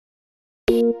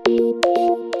Merdeka!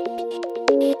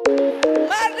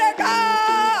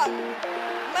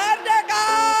 Merdeka!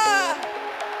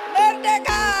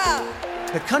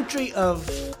 Merdeka! The country of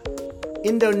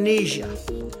Indonesia.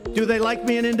 Do they like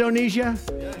me in Indonesia?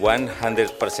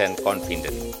 100%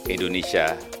 confident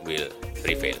Indonesia will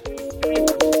prevail.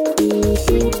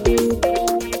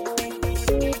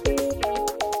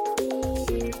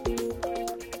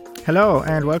 Hello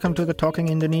and welcome to the Talking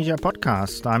Indonesia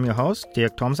podcast. I'm your host,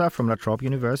 Dirk Tomsa from La Trobe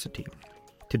University.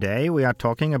 Today we are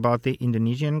talking about the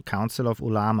Indonesian Council of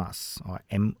Ulamas, or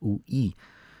MUI,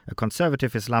 a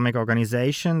conservative Islamic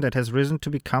organization that has risen to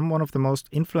become one of the most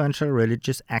influential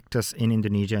religious actors in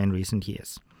Indonesia in recent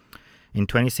years. In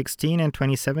 2016 and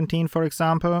 2017, for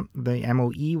example, the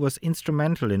MUI was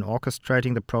instrumental in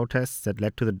orchestrating the protests that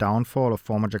led to the downfall of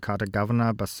former Jakarta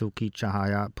Governor Basuki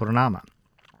Cahayapurnama.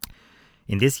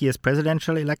 In this year's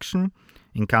presidential election,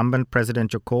 incumbent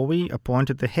President Jokowi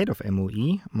appointed the head of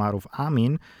MUI, Maruf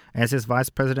Amin, as his vice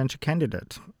presidential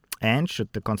candidate. And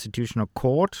should the Constitutional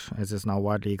Court, as is now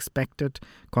widely expected,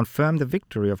 confirm the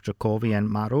victory of Jokowi and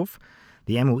Maruf,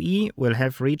 the MUI will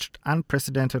have reached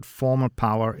unprecedented formal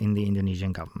power in the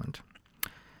Indonesian government.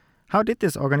 How did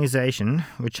this organization,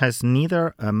 which has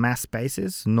neither a mass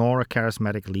basis nor a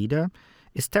charismatic leader,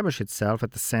 establish itself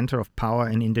at the center of power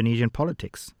in Indonesian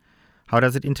politics? How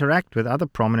does it interact with other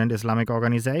prominent Islamic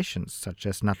organizations, such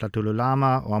as Nahdlatul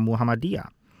Ulama or Muhammadiyah?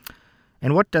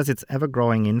 And what does its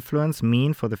ever-growing influence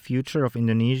mean for the future of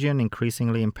Indonesian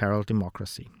increasingly imperiled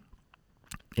democracy?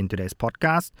 In today's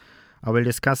podcast, I will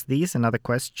discuss these and other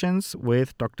questions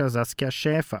with Dr. Saskia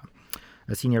Schäfer,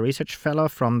 a senior research fellow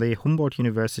from the Humboldt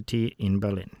University in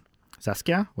Berlin.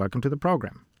 Saskia, welcome to the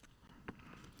program.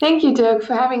 Thank you, Dirk,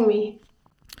 for having me.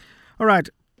 All right,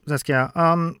 Saskia,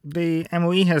 the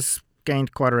MUI has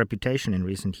gained quite a reputation in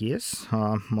recent years,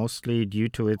 mostly due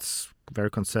to its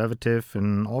very conservative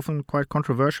and often quite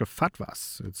controversial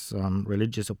fatwas, its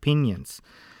religious opinions.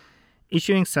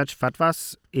 Issuing such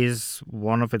fatwas is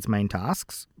one of its main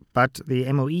tasks, but the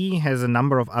MUI has a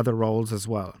number of other roles as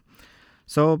well.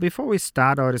 So before we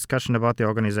start our discussion about the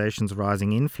organization's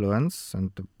rising influence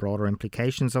and the broader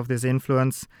implications of this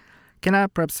influence, can I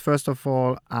perhaps first of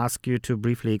all ask you to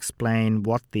briefly explain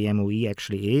what the MUI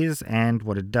actually is and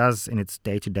what it does in its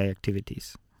day-to-day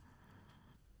activities?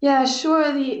 Yeah,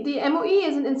 sure. The MUI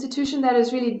is an institution that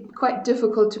is really quite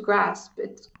difficult to grasp.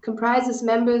 It comprises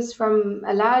members from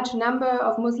a large number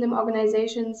of Muslim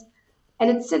organizations,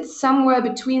 and it sits somewhere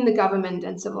between the government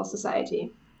and civil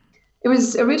society. It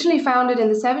was originally founded in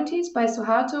the 70s by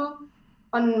Suharto,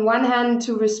 on one hand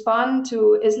to respond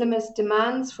to Islamist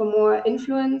demands for more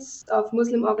influence of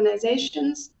Muslim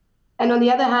organizations, and on the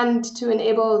other hand to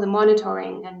enable the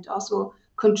monitoring and also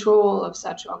control of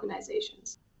such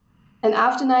organizations. And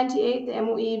after 98, the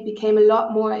MUI became a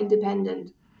lot more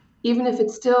independent, even if it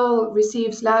still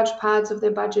receives large parts of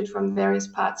their budget from various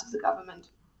parts of the government.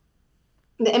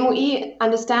 The MUI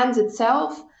understands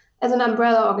itself as an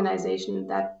umbrella organization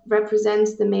that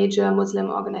represents the major Muslim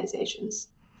organizations.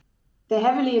 They're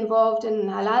heavily involved in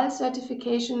halal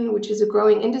certification, which is a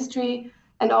growing industry,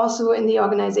 and also in the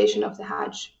organization of the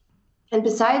Hajj. And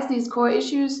besides these core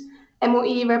issues,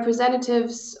 MUI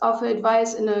representatives offer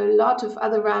advice in a lot of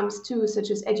other realms too,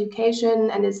 such as education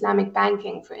and Islamic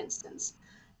banking, for instance.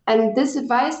 And this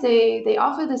advice, they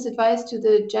offer this advice to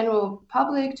the general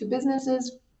public, to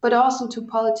businesses, but also to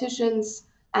politicians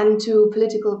and to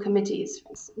political committees, for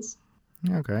instance.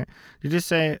 Okay. Did you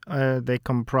say they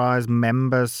comprise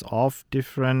members of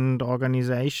different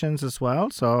organizations as well?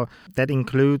 So that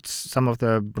includes some of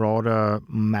the broader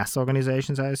mass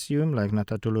organizations, I assume, like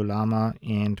Nahdlatul Ulama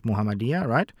and Muhammadiyah,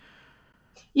 right?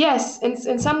 Yes,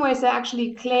 in some ways they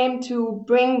actually claim to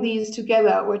bring these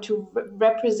together or to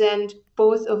represent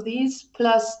both of these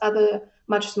plus other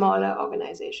much smaller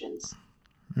organizations.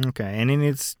 Okay. And in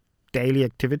its daily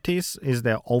activities, is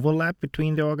there overlap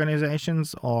between the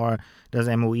organizations, or does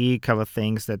MUI cover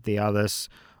things that the others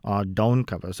don't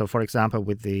cover? So, for example,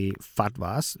 with the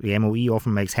fatwas, the MUI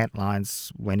often makes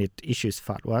headlines when it issues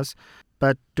fatwas.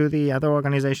 But do the other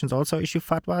organizations also issue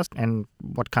fatwas? And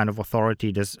what kind of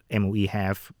authority does MUI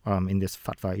have in this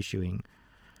fatwa issuing?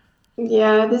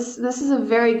 Yeah, this is a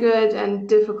very good and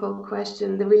difficult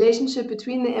question. The relationship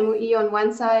between the MUI on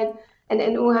one side and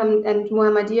NU and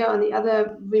Muhammadiyah on the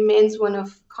other remains one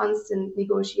of constant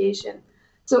negotiation.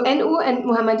 So NU and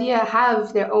Muhammadiyah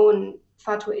have their own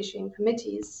fatwa issuing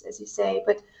committees, as you say,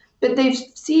 but they've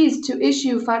ceased to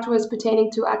issue fatwas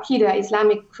pertaining to Aqidah,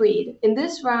 Islamic creed. In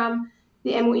this realm,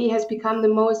 the MUI has become the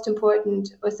most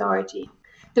important authority.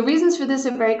 The reasons for this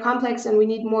are very complex and we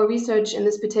need more research in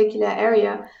this particular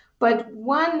area. But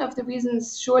one of the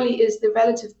reasons surely is the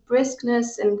relative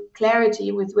briskness and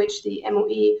clarity with which the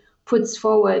MOE puts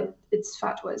forward its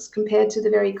fatwas compared to the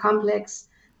very complex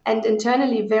and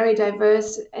internally very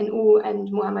diverse NU and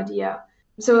Muhammadiyah.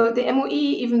 So the MOE,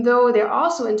 even though they're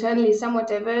also internally somewhat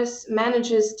diverse,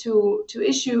 manages to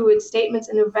issue its statements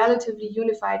in a relatively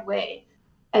unified way.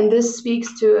 And this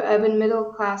speaks to urban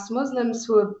middle-class Muslims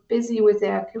who are busy with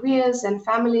their careers and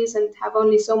families and have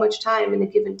only so much time in a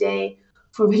given day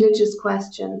for religious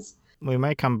questions. We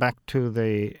may come back to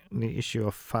the issue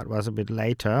of fatwas a bit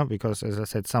later because, as I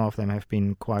said, some of them have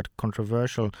been quite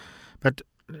controversial. But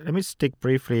let me stick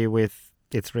briefly with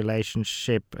its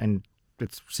relationship and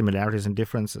its similarities and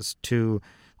differences to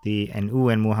the NU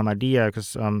and Muhammadiyah,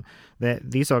 because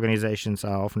these organizations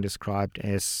are often described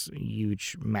as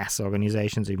huge mass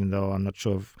organizations, even though I'm not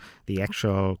sure if the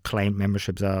actual claimed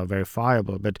memberships are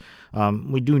verifiable. But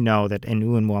we do know that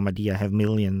NU and Muhammadiyah have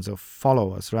millions of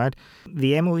followers, right?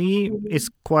 The MOE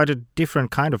is quite a different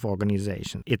kind of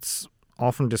organization. It's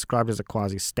often described as a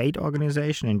quasi-state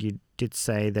organization, and you did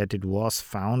say that it was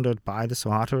founded by the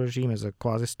Suharto regime as a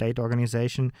quasi-state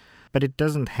organization, but it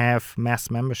doesn't have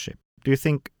mass membership. Do you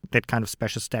think that kind of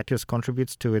special status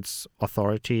contributes to its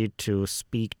authority to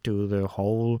speak to the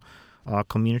whole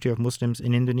community of Muslims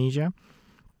in Indonesia?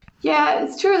 Yeah,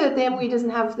 it's true that the MOE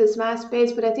doesn't have this mass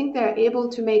base, but I think they're able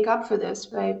to make up for this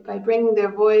by bringing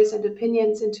their voice and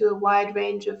opinions into a wide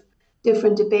range of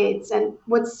different debates. And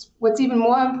what's even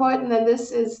more important than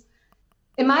this is,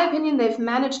 in my opinion, they've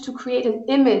managed to create an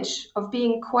image of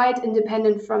being quite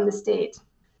independent from the state.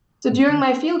 So during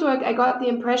my fieldwork, I got the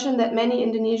impression that many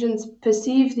Indonesians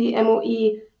perceive the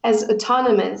MOE as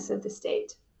autonomous of the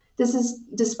state. This is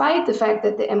despite the fact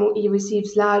that the MOE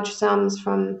receives large sums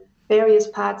from various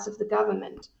parts of the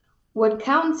government. What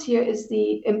counts here is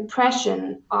the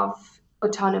impression of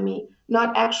autonomy,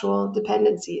 not actual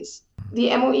dependencies.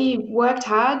 The MOE worked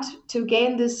hard to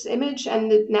gain this image,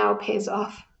 and it now pays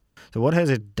off. So what has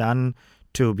it done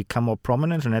to become more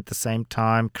prominent and at the same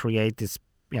time create this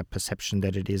perception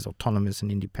that it is autonomous and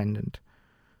independent?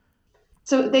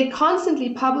 So they constantly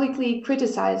publicly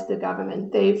criticized the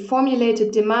government. They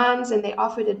formulated demands and they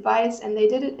offered advice, and they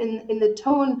did it in the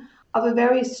tone of a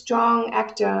very strong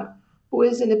actor who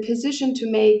is in a position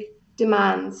to make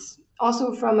demands,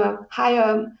 also from a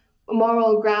higher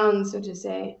moral ground, so to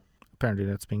say. Apparently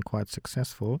that's been quite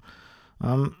successful.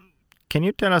 Can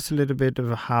you tell us a little bit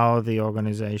of how the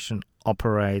organization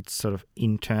operates sort of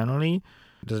internally?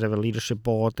 Does it have a leadership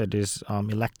board that is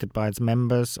elected by its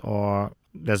members, or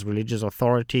does religious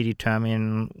authority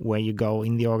determine where you go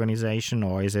in the organization,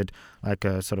 or is it like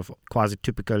a sort of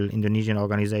quasi-typical Indonesian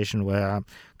organization where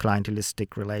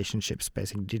clientelistic relationships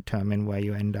basically determine where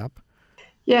you end up?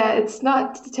 Yeah, it's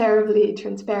not terribly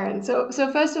transparent. So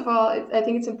first of all, I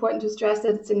think it's important to stress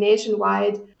that it's a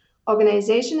nationwide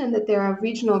organization and that there are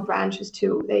regional branches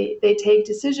too. They take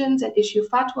decisions and issue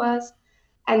fatwas.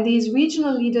 And these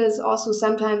regional leaders also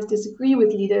sometimes disagree with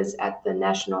leaders at the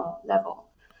national level.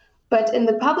 But in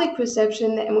the public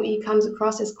perception, the MOE comes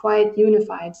across as quite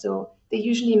unified. So they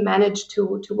usually manage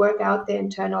to work out their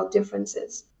internal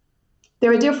differences.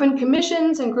 There are different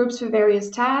commissions and groups for various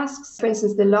tasks. For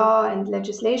instance, the Law and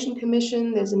Legislation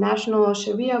Commission, there's a National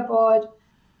Sharia Board,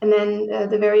 and then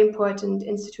the very important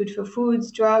Institute for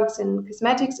Foods, Drugs, and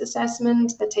Cosmetics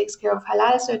Assessment that takes care of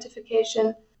halal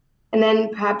certification. And then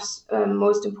perhaps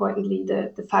most importantly,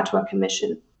 the Fatwa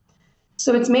Commission.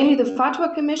 So it's mainly the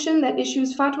Fatwa Commission that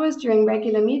issues fatwas during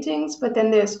regular meetings, but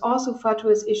then there's also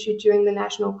fatwas issued during the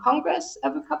National Congress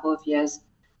every couple of years,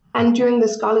 and during the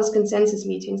Scholars' Consensus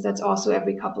meetings, that's also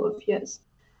every couple of years.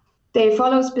 They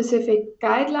follow specific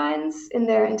guidelines in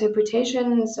their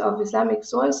interpretations of Islamic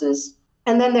sources,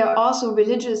 and then there are also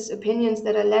religious opinions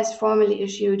that are less formally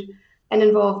issued and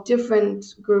involve different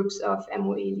groups of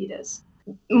MOE leaders.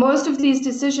 Most of these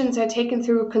decisions are taken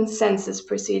through consensus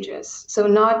procedures, so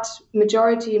not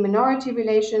majority-minority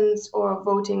relations or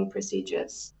voting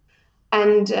procedures.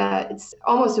 And it's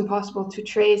almost impossible to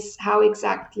trace how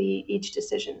exactly each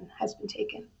decision has been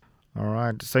taken. All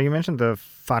right. So you mentioned the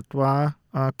Fatwa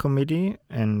Committee,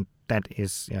 and that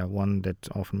is one that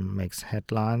often makes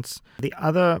headlines. The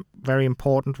other very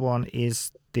important one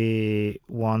is the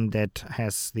one that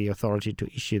has the authority to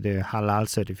issue the halal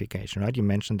certification, right? You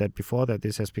mentioned that before, that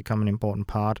this has become an important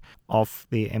part of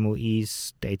the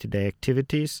MOE's day-to-day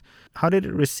activities. How did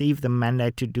it receive the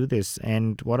mandate to do this,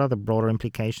 and what are the broader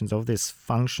implications of this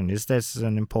function? Is this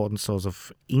an important source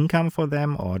of income for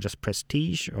them, or just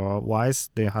prestige, or why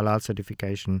is the halal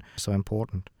certification so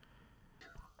important?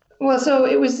 Well, so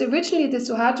it was originally the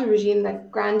Suharto regime that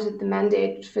granted the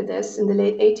mandate for this in the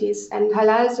late 80s. And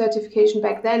halal certification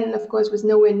back then, of course, was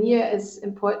nowhere near as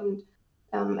important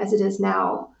as it is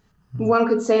now. One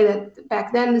could say that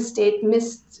back then the state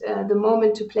missed the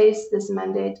moment to place this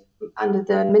mandate under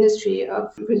the Ministry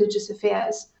of Religious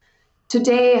Affairs.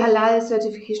 Today, halal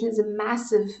certification is a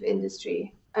massive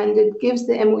industry, and it gives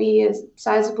the MOE a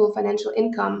sizable financial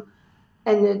income,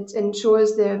 and it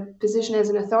ensures their position as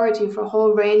an authority for a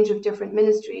whole range of different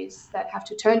ministries that have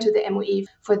to turn to the MOE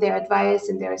for their advice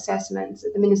and their assessments.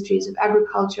 The ministries of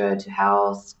agriculture, to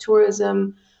health,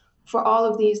 tourism. For all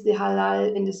of these, the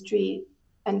halal industry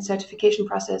and certification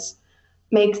process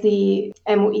make the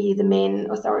MOE the main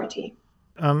authority.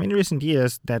 In recent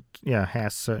years, that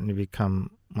has certainly become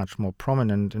much more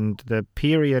prominent. And the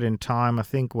period in time, I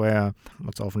think, where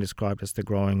what's often described as the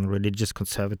growing religious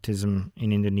conservatism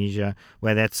in Indonesia,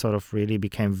 where that sort of really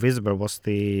became visible, was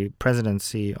the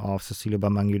presidency of Susilo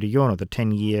Bambang Yudhoyono, the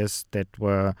 10 years that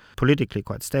were politically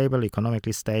quite stable,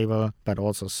 economically stable, but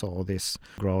also saw this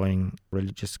growing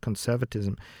religious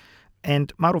conservatism.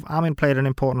 And Ma'ruf Amin played an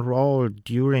important role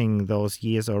during those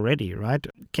years already, right?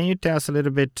 Can you tell us a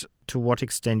little bit to what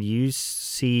extent you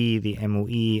see the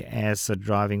MOE as a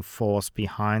driving force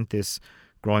behind this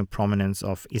growing prominence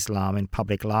of Islam in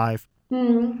public life?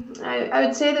 I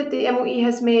would say that the MOE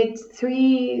has made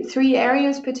three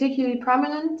areas particularly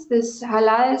prominent: this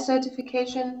halal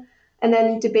certification, and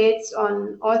then debates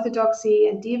on orthodoxy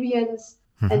and deviance,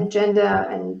 and gender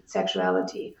and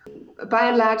sexuality. By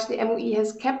and large, the MOE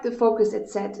has kept the focus it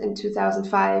set in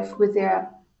 2005 with their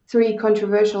 3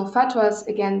 controversial fatwas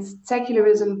against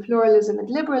secularism, pluralism, and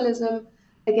liberalism,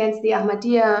 against the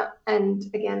Ahmadiyya, and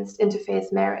against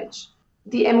interfaith marriage.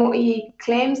 The MOE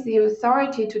claims the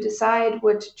authority to decide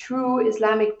what true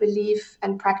Islamic belief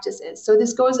and practice is. So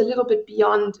this goes a little bit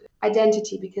beyond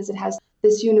identity because it has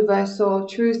this universal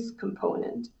truth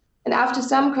component. And after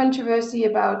some controversy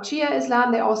about Shia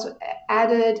Islam, they also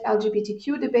added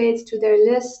LGBTQ debates to their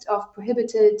list of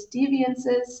prohibited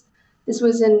deviances. This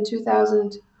was in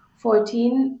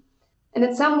 2014. And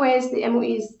in some ways, the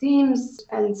MOE's themes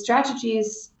and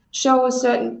strategies show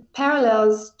certain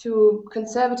parallels to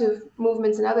conservative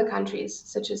movements in other countries,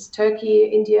 such as Turkey,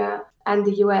 India, and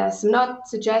the US. I'm not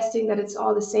suggesting that it's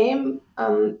all the same,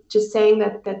 just saying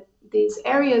that these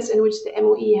areas in which the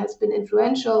MOE has been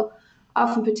influential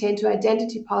often pertain to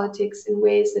identity politics in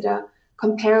ways that are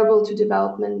comparable to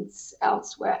developments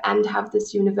elsewhere and have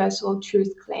this universal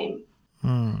truth claim.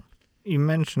 You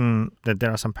mentioned that there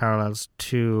are some parallels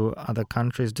to other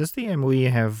countries. Does the MOE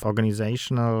have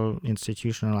organizational,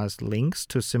 institutionalized links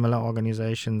to similar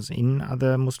organizations in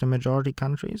other Muslim-majority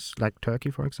countries, like Turkey,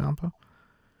 for example?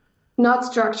 Not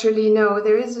structurally, no.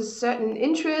 There is a certain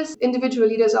interest. Individual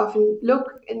leaders often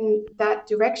look in that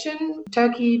direction.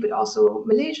 Turkey, but also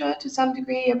Malaysia to some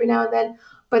degree every now and then.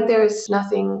 But there's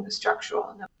nothing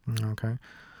structural. No. Okay.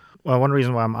 Well, one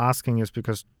reason why I'm asking is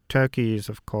because Turkey is,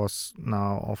 of course,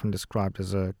 now often described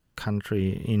as a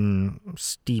country in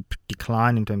steep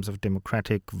decline in terms of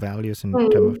democratic values and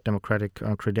democratic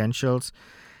credentials.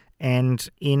 And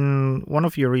in one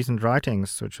of your recent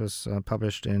writings, which was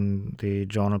published in the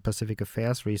journal Pacific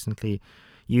Affairs recently,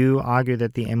 you argue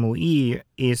that the MOE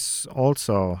is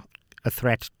also a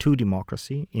threat to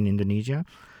democracy in Indonesia.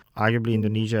 Arguably,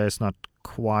 Indonesia is not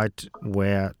quite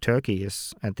where Turkey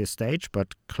is at this stage,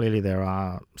 but clearly there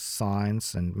are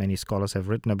signs, and many scholars have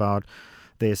written about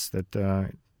this,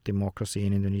 that democracy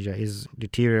in Indonesia is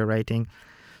deteriorating.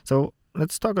 So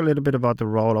let's talk a little bit about the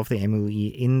role of the MOE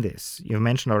in this. You've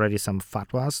mentioned already some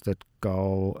fatwas that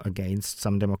go against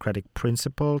some democratic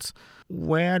principles.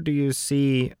 Where do you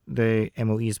see the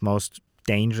MOE's most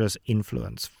dangerous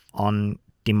influence on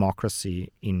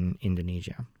democracy in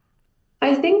Indonesia?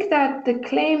 I think that the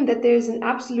claim that there's an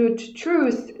absolute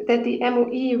truth that the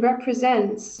MOE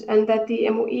represents and that the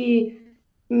MOE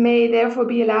may therefore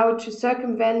be allowed to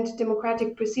circumvent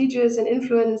democratic procedures and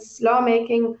influence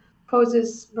lawmaking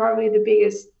poses probably the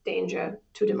biggest danger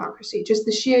to democracy. Just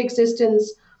the sheer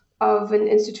existence of an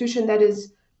institution that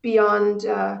is beyond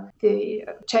the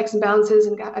checks and balances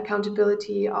and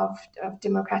accountability of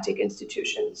democratic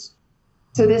institutions.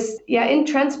 So this,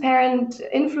 intransparent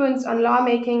influence on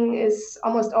lawmaking is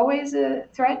almost always a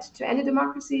threat to any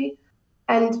democracy,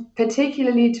 and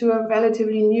particularly to a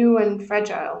relatively new and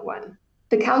fragile one.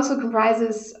 The council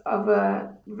comprises of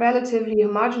a relatively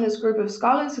homogeneous group of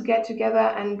scholars who get together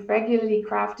and regularly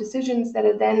craft decisions that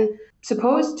are then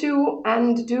supposed to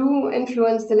and do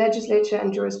influence the legislature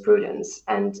and jurisprudence.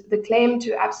 And the claim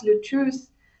to absolute truth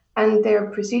and their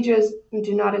procedures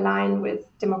do not align with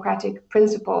democratic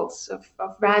principles of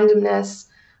randomness,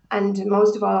 and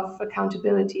most of all of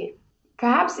accountability.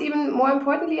 Perhaps even more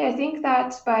importantly, I think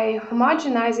that by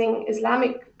homogenizing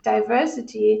Islamic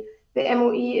diversity, the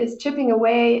MOE is chipping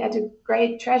away at a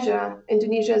great treasure,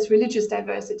 Indonesia's religious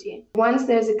diversity. Once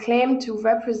there's a claim to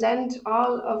represent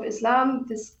all of Islam,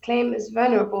 this claim is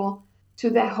vulnerable to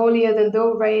the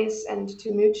holier-than-thou race and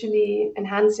to mutually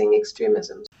enhancing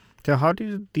extremism. So how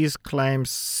do these claims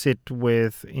sit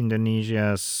with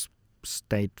Indonesia's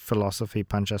state philosophy,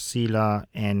 Pancasila,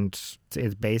 and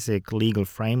its basic legal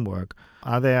framework?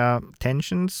 Are there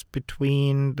tensions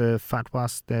between the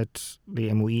fatwas that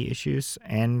the MOE issues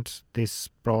and this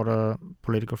broader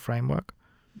political framework?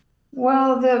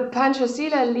 Well, the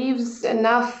Pancasila leaves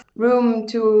enough room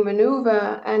to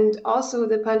maneuver, and also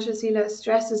the Pancasila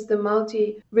stresses the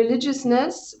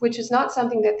multi-religiousness, which is not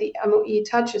something that the MOE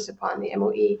touches upon. The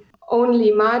MOE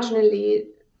only marginally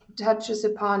touches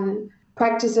upon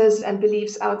practices and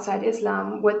beliefs outside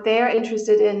Islam. What they're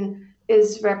interested in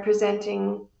is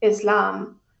representing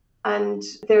Islam, and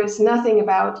there is nothing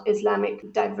about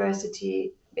Islamic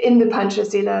diversity in the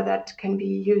Pancasila that can be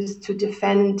used to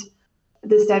defend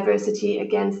this diversity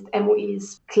against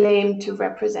MOE's claim to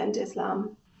represent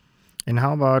Islam. And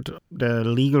how about the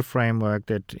legal framework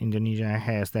that Indonesia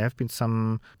has? There have been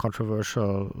some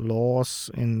controversial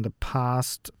laws in the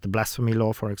past. The blasphemy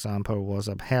law, for example, was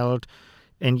upheld.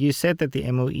 And you said that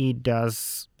the MOE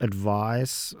does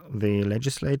advise the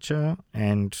legislature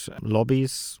and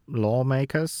lobbies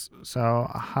lawmakers. So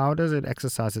how does it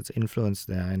exercise its influence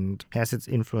there? And has its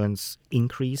influence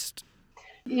increased?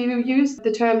 You used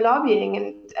the term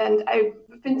lobbying, and I've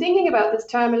been thinking about this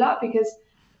term a lot because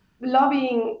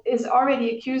lobbying is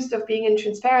already accused of being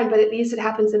intransparent, but at least it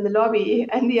happens in the lobby.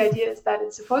 And the idea is that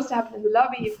it's supposed to happen in the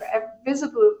lobby,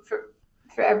 visible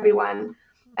for everyone,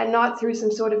 and not through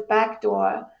some sort of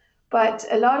backdoor. But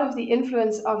a lot of the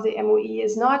influence of the MOE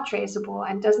is not traceable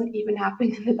and doesn't even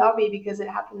happen in the lobby because it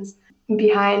happens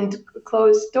behind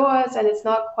closed doors, and it's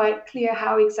not quite clear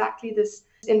how exactly this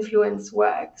influence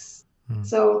works.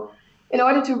 So in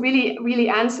order to really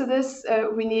answer this,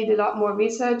 we need a lot more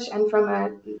research. And from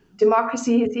a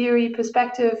democracy theory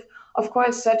perspective, of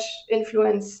course, such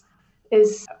influence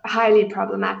is highly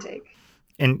problematic.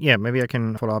 And yeah, maybe I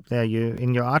can follow up there.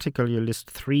 In your article, you list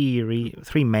three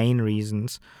main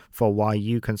reasons for why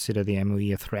you consider the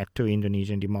MOE a threat to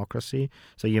Indonesian democracy.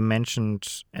 So you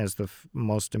mentioned as the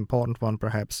most important one,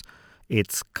 perhaps,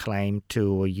 its claim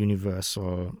to a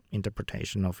universal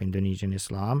interpretation of Indonesian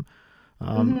Islam.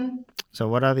 So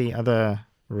what are the other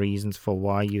reasons for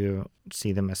why you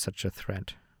see them as such a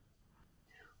threat?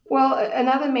 Well,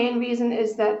 another main reason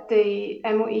is that the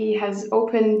MOE has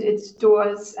opened its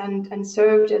doors and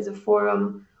served as a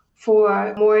forum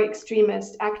for more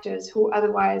extremist actors who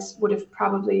otherwise would have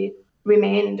probably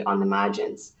remained on the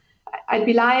margins. I'd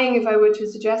be lying if I were to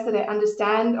suggest that I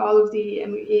understand all of the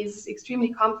MOE's extremely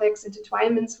complex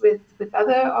intertwinements with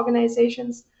other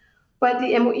organizations. But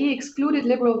the MOE excluded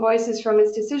liberal voices from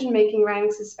its decision-making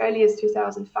ranks as early as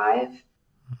 2005.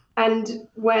 And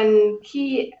when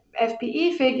key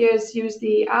FPE figures used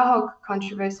the Ahok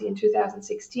controversy in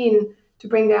 2016 to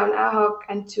bring down Ahok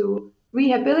and to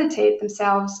rehabilitate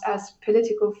themselves as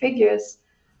political figures,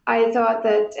 I thought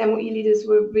that MOE leaders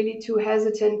were really too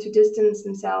hesitant to distance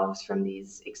themselves from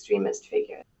these extremist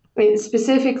figures. I mean,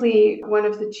 specifically, one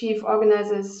of the chief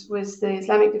organizers was the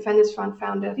Islamic Defenders Front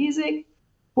founder, Rizik,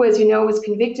 who, as you know, was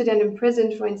convicted and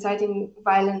imprisoned for inciting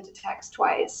violent attacks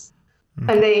twice.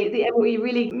 And the MOE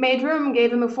really made room,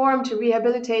 gave him a forum to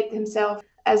rehabilitate himself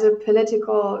as a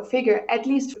political figure, at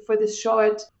least for this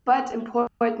short but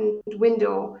important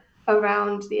window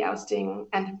around the ousting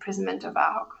and imprisonment of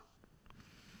Ahok.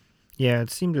 Yeah, it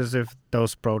seemed as if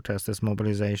those protests, this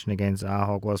mobilization against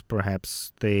Ahok was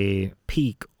perhaps the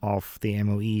peak of the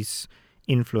MOE's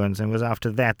influence, and it was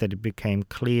after that it became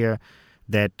clear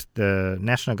that the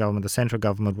national government, the central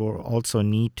government, will also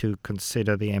need to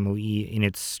consider the MOE in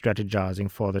its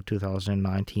strategizing for the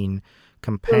 2019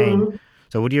 campaign.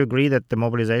 So would you agree that the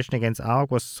mobilization against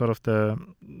Ahok was sort of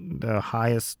the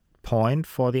highest point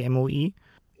for the MOE?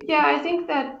 Yeah, I think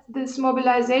that this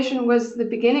mobilization was the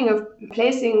beginning of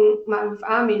placing Ma'ruf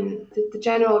Amin, the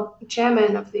general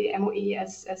chairman of the MOE,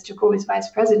 as Jokowi's vice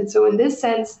president. So in this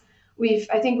sense,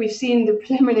 I think we've seen the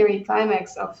preliminary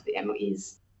climax of the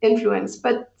MOE's influence.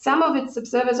 But some of its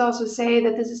observers also say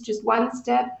that this is just one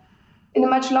step in a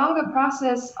much longer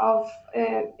process of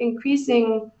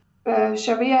increasing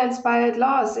Sharia-inspired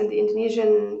laws in the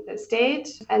Indonesian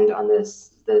state and on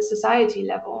the society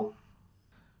level.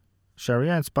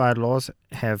 Sharia-inspired laws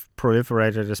have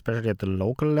proliferated, especially at the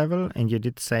local level, and you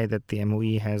did say that the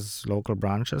MOE has local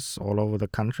branches all over the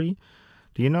country.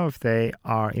 Do you know if they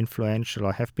are influential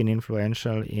or have been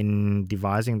influential in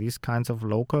devising these kinds of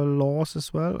local laws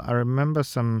as well? I remember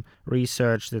some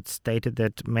research that stated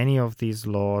that many of these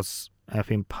laws have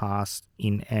been passed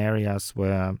in areas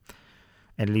where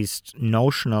at least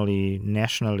notionally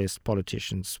nationalist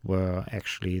politicians were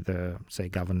actually the, say,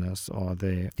 governors or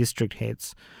the district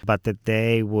heads, but that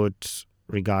they would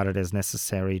regard it as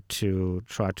necessary to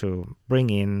try to bring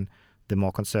in the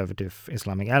more conservative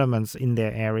Islamic elements in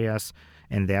their areas,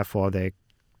 and therefore they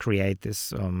create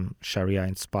this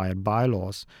Sharia-inspired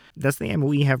bylaws. Does the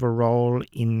MOE have a role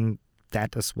in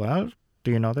that as well?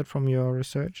 Do you know that from your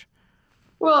research?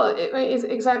 Well, it's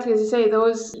exactly as you say,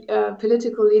 those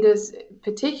political leaders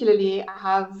particularly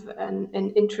have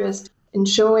an interest in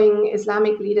showing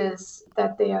Islamic leaders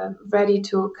that they are ready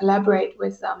to collaborate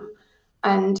with them.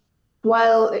 And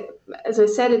while, as I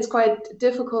said, it's quite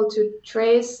difficult to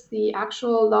trace the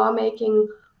actual lawmaking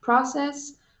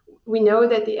process, we know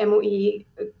that the MOE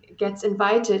gets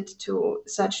invited to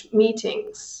such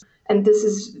meetings. And this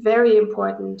is very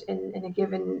important in a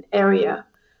given area.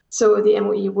 So the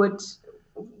MOE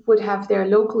would have their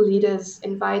local leaders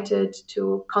invited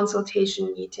to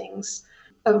consultation meetings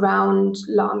around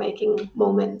lawmaking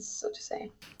moments, so to say.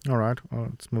 All right, well,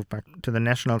 let's move back to the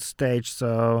national stage.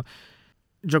 So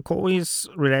Jokowi's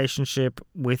relationship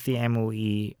with the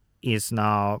MOE is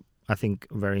now, I think,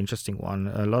 a very interesting one.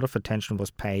 A lot of attention was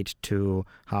paid to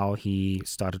how he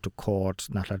started to court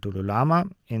Nahdlatul Ulama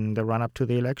in the run-up to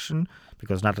the election,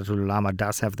 because Nahdlatul Ulama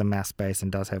does have the mass base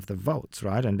and does have the votes,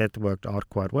 right? And that worked out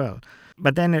quite well.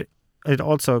 But then it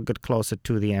also got closer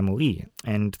to the MOE,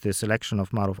 and the selection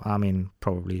of Maruf Amin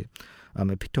probably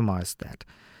epitomized that.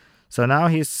 So now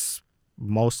he's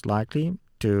most likely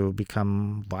to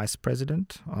become vice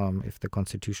president if the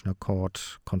Constitutional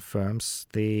Court confirms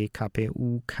the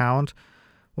KPU count.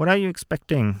 What are you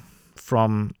expecting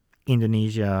from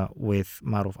Indonesia with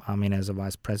Maruf Amin as a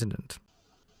vice president?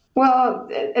 Well,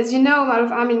 as you know,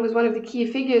 Maruf Amin was one of the key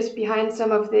figures behind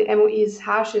some of the MOE's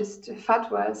harshest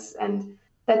fatwas, and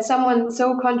that someone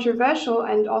so controversial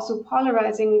and also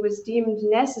polarizing was deemed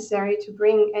necessary to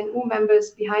bring NU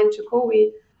members behind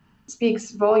Jokowi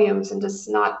speaks volumes and does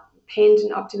not paint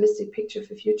an optimistic picture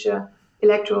for future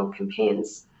electoral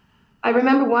campaigns. I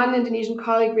remember one Indonesian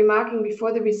colleague remarking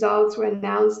before the results were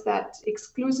announced that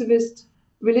exclusivist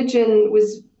religion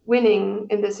was winning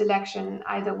in this election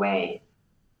either way.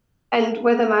 And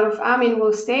whether Maruf Amin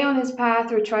will stay on his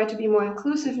path or try to be more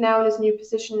inclusive now in his new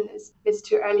position is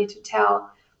too early to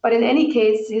tell. But in any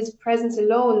case, his presence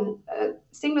alone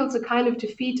signals a kind of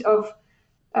defeat of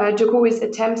Jokowi's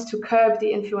attempts to curb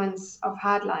the influence of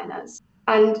hardliners.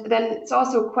 And then it's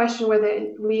also a question whether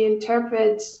we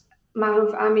interpret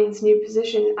Maruf Amin's new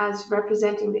position as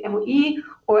representing the MOE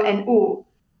or NU.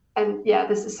 And yeah,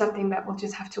 this is something that we'll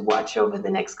just have to watch over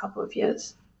the next couple of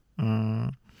years.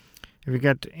 Have you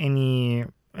got any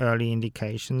early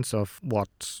indications of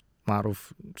what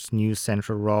Maruf's new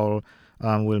central role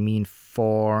will mean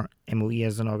for MOE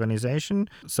as an organization?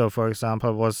 So, for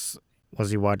example, was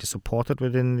he widely supported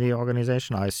within the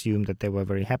organization? I assume that they were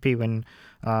very happy when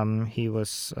he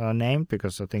was named,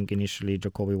 because I think initially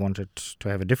Jokowi wanted to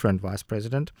have a different vice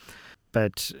president.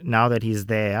 But now that he's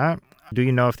there, do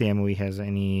you know if the MOE has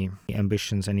any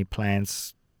ambitions, any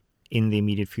plans in the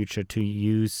immediate future to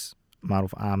use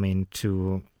Maruf Amin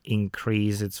to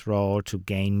increase its role, to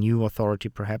gain new authority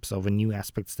perhaps over new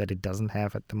aspects that it doesn't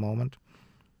have at the moment?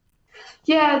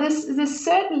 Yeah, this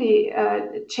certainly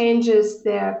changes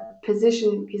their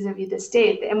position vis-a-vis the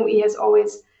state. The MOE has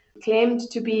always claimed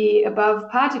to be above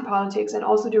party politics and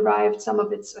also derived some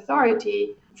of its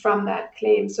authority from that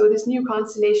claim. So this new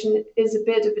constellation is a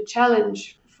bit of a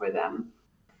challenge for them.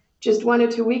 Just 1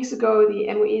 or 2 weeks ago,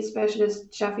 the MOE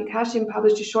specialist Shafiq Hashim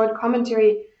published a short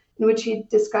commentary in which he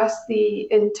discussed the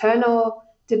internal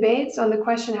debates on the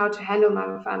question how to handle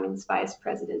Maruf Amin's vice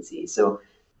presidency. So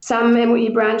some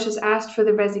MOE branches asked for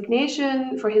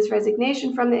his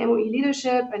resignation from the MOE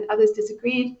leadership, and others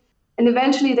disagreed. And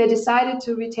eventually they decided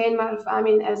to retain Maruf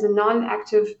Amin as a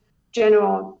non-active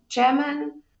general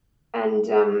chairman,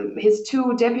 and his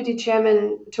 2 deputy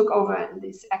chairmen took over in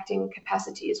these acting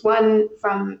capacities, one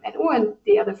from NU and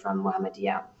the other from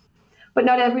Muhammadiyah. But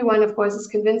not everyone, of course, is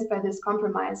convinced by this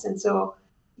compromise. And so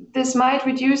this might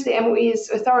reduce the MOE's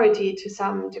authority to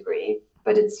some degree,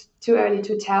 but it's too early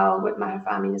to tell what Maruf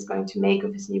Amin is going to make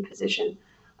of his new position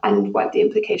and what the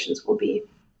implications will be.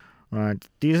 Right.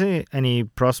 Do you see any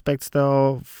prospects,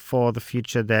 though, for the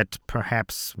future that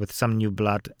perhaps with some new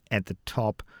blood at the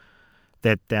top,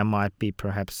 that there might be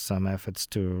perhaps some efforts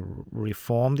to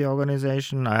reform the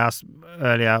organization? I asked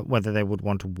earlier whether they would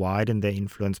want to widen their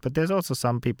influence, but there's also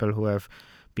some people who have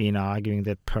been arguing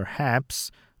that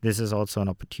perhaps this is also an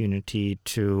opportunity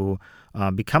to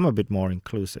become a bit more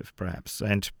inclusive, perhaps,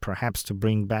 and perhaps to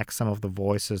bring back some of the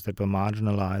voices that were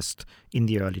marginalized in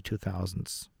the early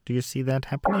 2000s. Do you see that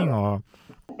happening, or?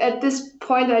 At this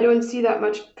point, I don't see that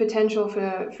much potential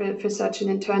for such an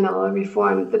internal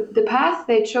reform. The path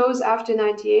they chose after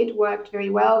 98 worked very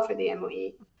well for the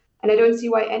MOE. And I don't see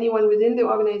why anyone within the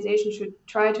organization should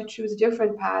try to choose a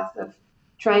different path of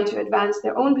trying to advance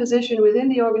their own position within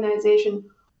the organization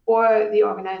or the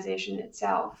organization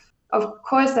itself. Of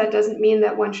course, that doesn't mean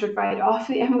that one should write off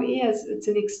the MOE, as it's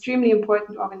an extremely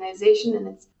important organization, and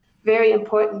it's very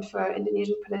important for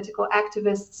Indonesian political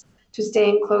activists to stay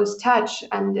in close touch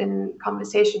and in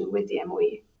conversation with the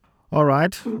MOE. All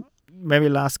right. Maybe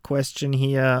last question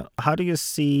here. How do you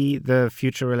see the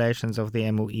future relations of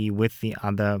the MOE with the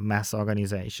other mass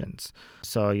organizations?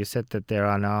 So you said that there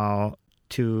are now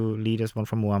 2 leaders, one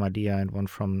from Muhammadiyah and one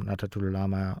from Nahdlatul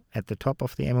Ulama, at the top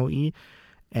of the MOE.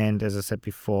 And as I said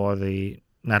before, the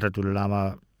Nahdlatul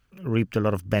Ulama reaped a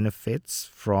lot of benefits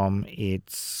from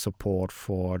its support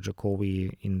for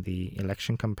Jokowi in the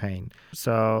election campaign.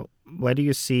 So where do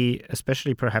you see,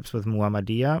 especially perhaps with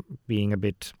Muhammadiyah being a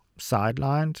bit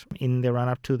sidelined in the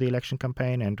run-up to the election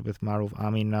campaign and with Maruf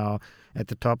Amin now at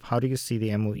the top, how do you see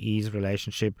the MOE's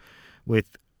relationship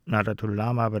with Nahdlatul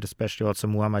Ulama, but especially also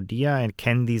Muhammadiyah, and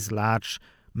can these large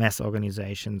mass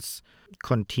organizations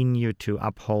continue to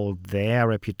uphold their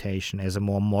reputation as a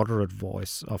more moderate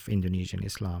voice of Indonesian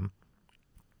Islam?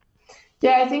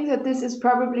 Yeah, I think that this is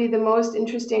probably the most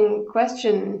interesting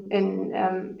question in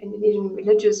Indonesian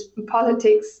religious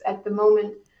politics at the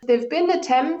moment. There have been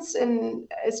attempts, and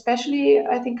especially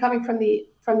I think coming from the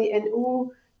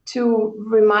NU, to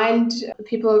remind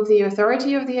people of the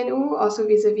authority of the NU, also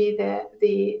vis-a-vis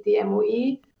the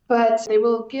MOE. But they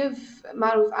will give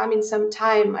Maruf Amin some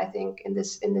time, I think, in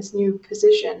this new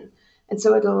position. And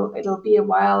so it'll be a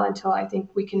while until I think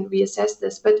we can reassess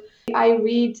this. But I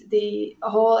read the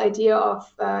whole idea of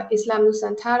Islam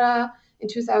Nusantara in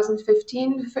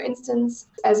 2015, for instance,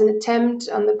 as an attempt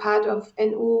on the part of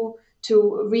NU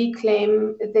to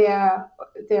reclaim their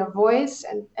voice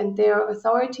and their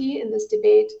authority in this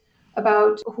debate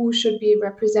about who should be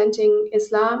representing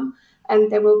Islam. And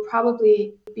there will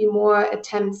probably be more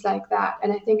attempts like that.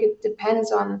 And I think it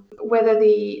depends on whether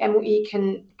the MOE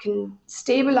can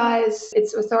stabilize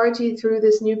its authority through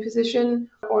this new position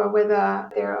or whether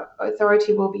their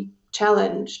authority will be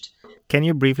challenged. Can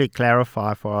you briefly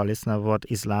clarify for our listener what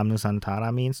Islam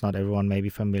Nusantara means? Not everyone may be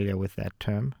familiar with that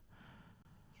term.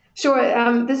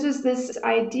 Sure. This was this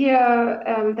idea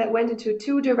that went into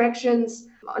 2 directions.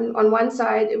 On one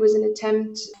side, it was an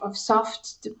attempt of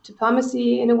soft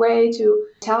diplomacy in a way to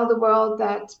tell the world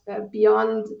that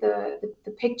beyond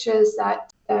the pictures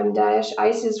that Daesh,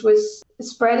 ISIS was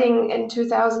spreading in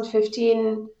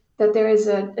 2015, that there is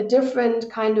a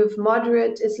different kind of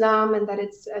moderate Islam and that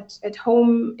it's at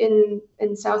home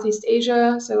in Southeast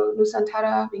Asia. So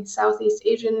Nusantara being Southeast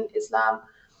Asian Islam.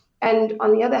 And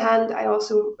on the other hand, I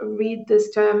also read this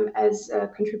term as a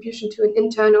contribution to an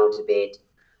internal debate,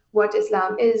 what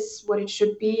Islam is, what it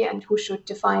should be, and who should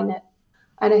define it.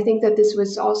 And I think that this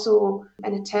was also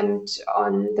an attempt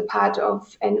on the part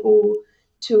of NU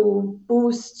to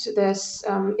boost this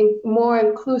more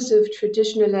inclusive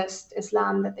traditionalist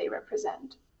Islam that they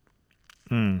represent.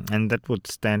 And that would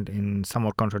stand in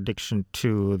somewhat contradiction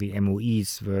to the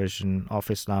MOE's version of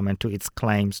Islam and to its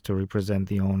claims to represent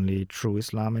the only true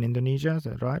Islam in Indonesia. Is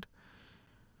that right?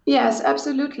 Yes,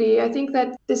 absolutely. I think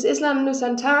that this Islam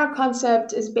Nusantara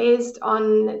concept is based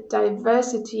on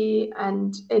diversity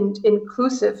and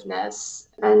inclusiveness.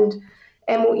 And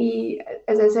MOE,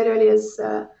 as I said earlier, is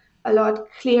a lot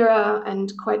clearer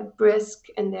and quite brisk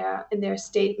in their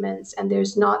statements, and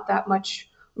there's not that much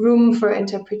room for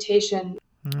interpretation.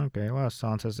 Okay, well, it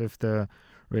sounds as if the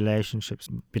relationships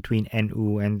between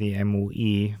NU and the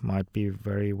MOE might be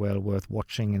very well worth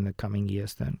watching in the coming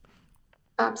years then.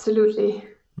 Absolutely.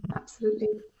 Absolutely.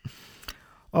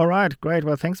 All right, great.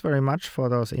 Well, thanks very much for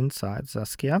those insights,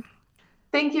 Saskia.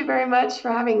 Thank you very much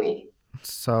for having me.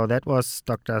 So that was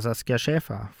Dr. Saskia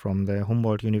Schäfer from the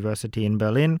Humboldt University in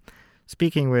Berlin,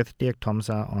 speaking with Dirk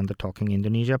Thomser on the Talking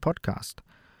Indonesia podcast.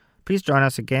 Please join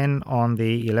us again on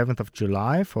the 11th of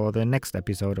July for the next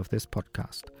episode of this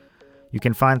podcast. You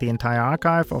can find the entire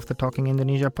archive of the Talking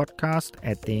Indonesia podcast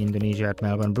at the Indonesia at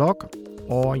Melbourne blog,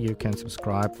 or you can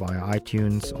subscribe via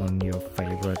iTunes on your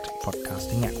favorite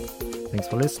podcasting app. Thanks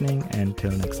for listening, and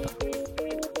till next time.